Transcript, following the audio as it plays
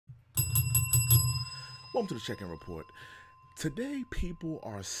Welcome to the check-in report. Today, people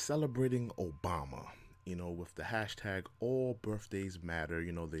are celebrating Obama, with the hashtag all birthdays matter.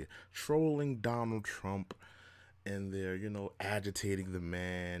 They're trolling Donald Trump and they're, agitating the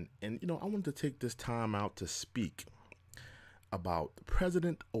man. And, I want to take this time out to speak about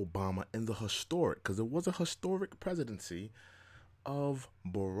President Obama and the historic, because it was a historic presidency of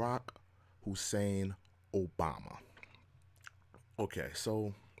Barack Hussein Obama. Okay,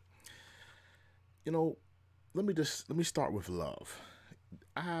 so let me start with love.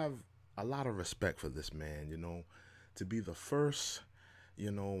 I have a lot of respect for this man, to be the first,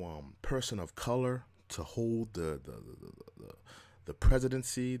 person of color to hold the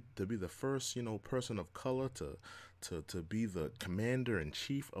presidency, to be the first, person of color to be the commander in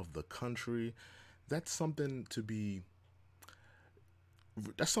chief of the country. That's something to be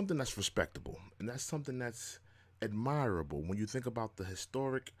that's something that's respectable, and that's something that's admirable when you think about the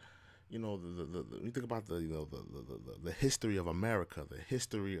historic, when you think about the history of America, the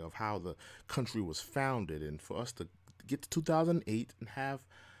history of how the country was founded, and for us to get to 2008 and have,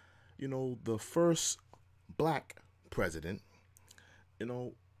 the first black president,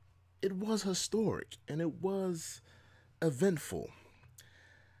 it was historic and it was eventful.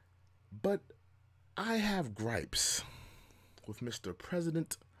 But I have gripes with Mr.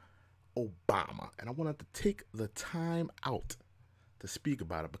 President Obama, and I wanted to take the time out to speak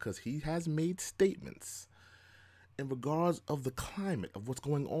about it because he has made statements in regards of the climate of what's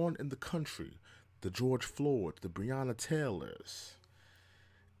going on in the country, the George Floyd, the Breonna Taylors.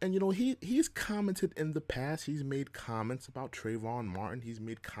 And he's commented in the past. He's made comments about Trayvon Martin. He's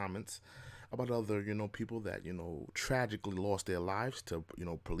made comments about other, people that, tragically lost their lives to,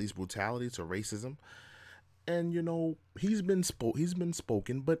 police brutality, to racism. And he's been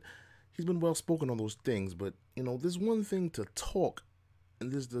spoken, but he's been well spoken on those things. But there's one thing to talk,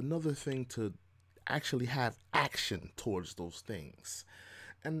 and there's another thing to actually have action towards those things.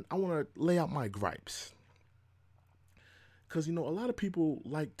 And I want to lay out my gripes, because a lot of people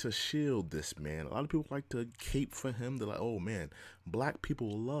like to shield this man. A lot of people like to cape for him. They're like, oh man, black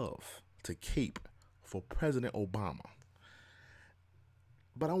people love to cape for President Obama.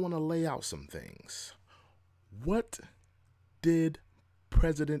 But I want to lay out some things. What did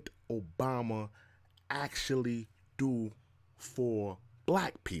President Obama actually do for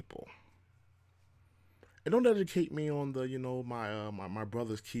black people? And don't educate me on the, my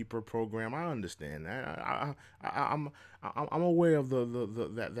brother's keeper program. I understand that. I'm aware of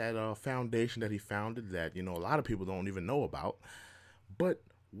that foundation that he founded that a lot of people don't even know about. But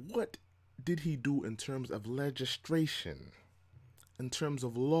what did he do in terms of legislation, in terms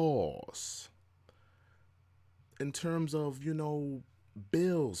of laws, in terms of,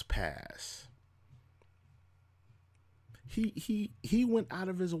 bills passed? He went out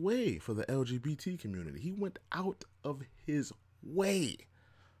of his way for the LGBT community. He went out of his way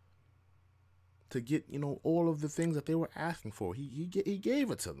to get, all of the things that they were asking for. He gave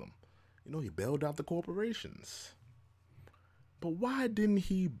it to them. He bailed out the corporations. But why didn't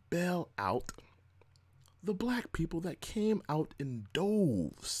he bail out the black people that came out in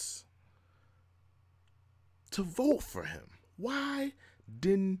droves to vote for him? Why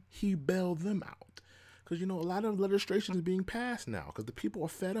didn't he bail them out? Because, a lot of legislation is being passed now because the people are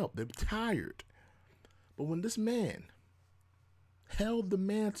fed up. They're tired. But when this man held the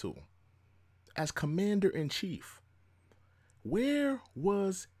mantle as commander-in-chief, where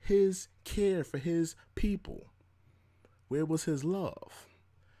was his care for his people? Where was his love?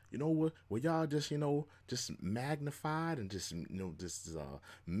 Were y'all just magnified and just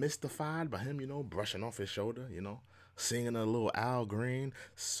mystified by him, brushing off his shoulder, singing a little Al Green,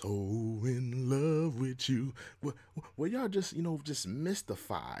 so in love with you? Were y'all just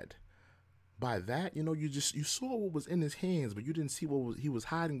mystified by that? You saw what was in his hands, but you didn't see what he was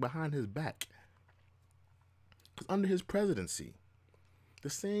hiding behind his back. Because under his presidency, the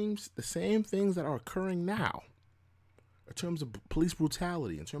same things that are occurring now, in terms of police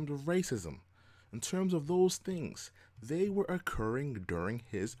brutality, in terms of racism, in terms of those things, they were occurring during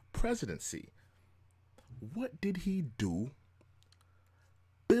his presidency. What did he do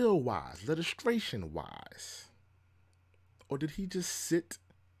bill-wise, legislation-wise? Or did he just sit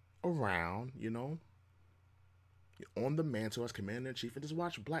around, on the mantle as commander-in-chief and just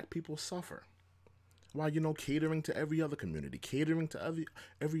watch black people suffer? While, catering to every other community, catering to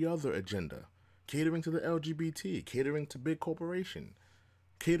every other agenda, catering to the LGBT, catering to big corporation,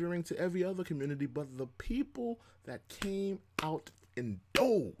 catering to every other community, but the people that came out in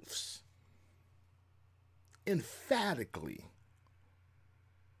droves, emphatically,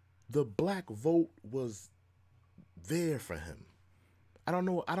 the black vote was there for him.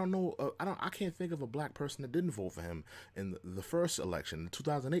 I can't think of a black person that didn't vote for him in the first election, the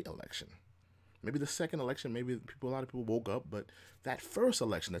 2008 election. Maybe the second election, maybe a lot of people woke up, but that first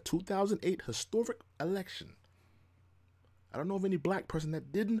election, the 2008 historic election, I don't know of any black person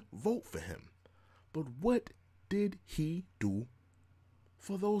that didn't vote for him. But what did he do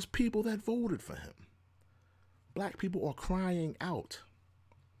for those people that voted for him? Black people are crying out.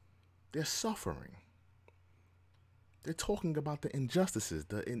 They're suffering. They're talking about the injustices,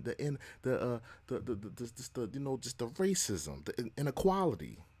 the racism, the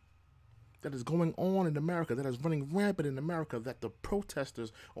inequality that is going on in America, that is running rampant in America, that the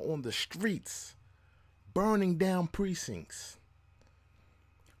protesters are on the streets, burning down precincts,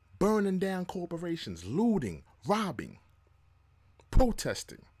 burning down corporations, looting, robbing,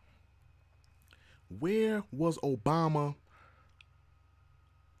 protesting. Where was Obama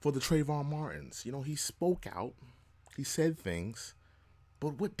for the Trayvon Martins? He spoke out, he said things,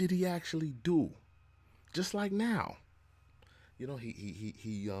 but what did he actually do? Just like now,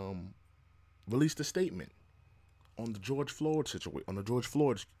 he released a statement on the George Floyd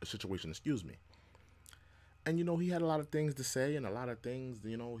situation, excuse me. And he had a lot of things to say, and a lot of things,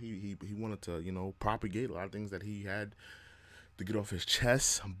 he wanted to, propagate a lot of things that he had to get off his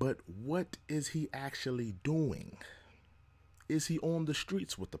chest. But what is he actually doing? Is he on the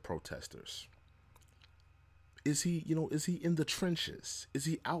streets with the protesters? Is he in the trenches? Is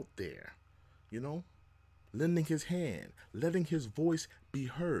he out there, lending his hand, letting his voice be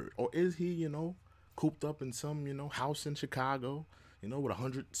heard? Or is he, cooped up in some, house in Chicago, with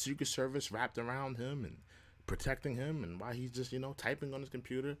 100 Secret Service wrapped around him and protecting him, and while he's just, typing on his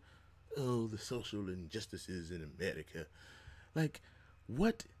computer, oh, the social injustices in America. Like,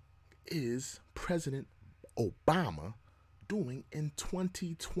 what is President Obama doing in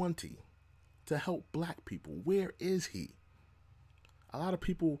 2020 to help black people? Where is he? A lot of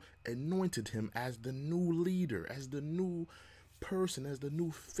people anointed him as the new leader, as the new person, as the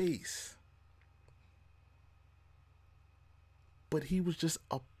new face. But he was just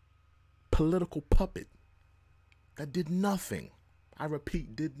a political puppet that did nothing. I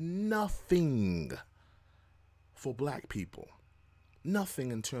repeat, did nothing for black people.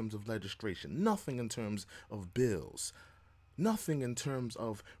 Nothing in terms of legislation, nothing in terms of bills, nothing in terms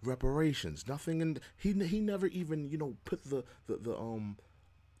of reparations, nothing in he never even, put the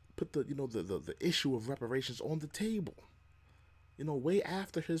issue of reparations on the table. Way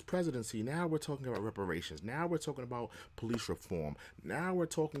after his presidency, now we're talking about reparations. Now we're talking about police reform. Now we're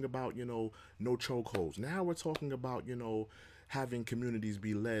talking about, no chokeholds. Now we're talking about, having communities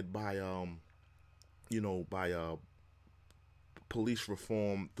be led by, police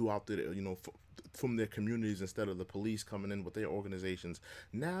reform throughout the, from their communities instead of the police coming in with their organizations.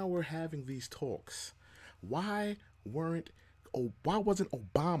 Now we're having these talks. Why wasn't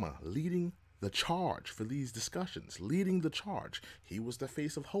Obama leading the charge for these discussions, leading the charge? He was the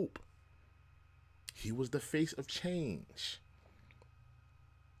face of hope. He was the face of change.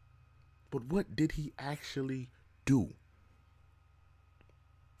 But what did he actually do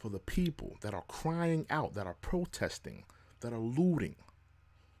for the people that are crying out, that are protesting, that are looting,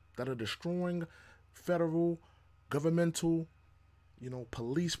 that are destroying federal, governmental,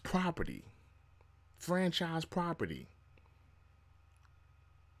 police property, franchise property?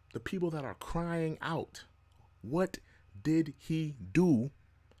 The people that are crying out, what did he do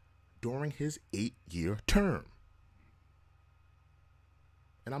during his 8-year term?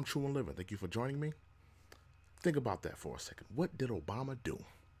 And I'm True and Living. Thank you for joining me. Think about that for a second. What did Obama do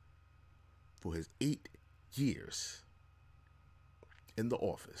for his 8 years in the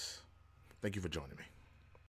office? Thank you for joining me.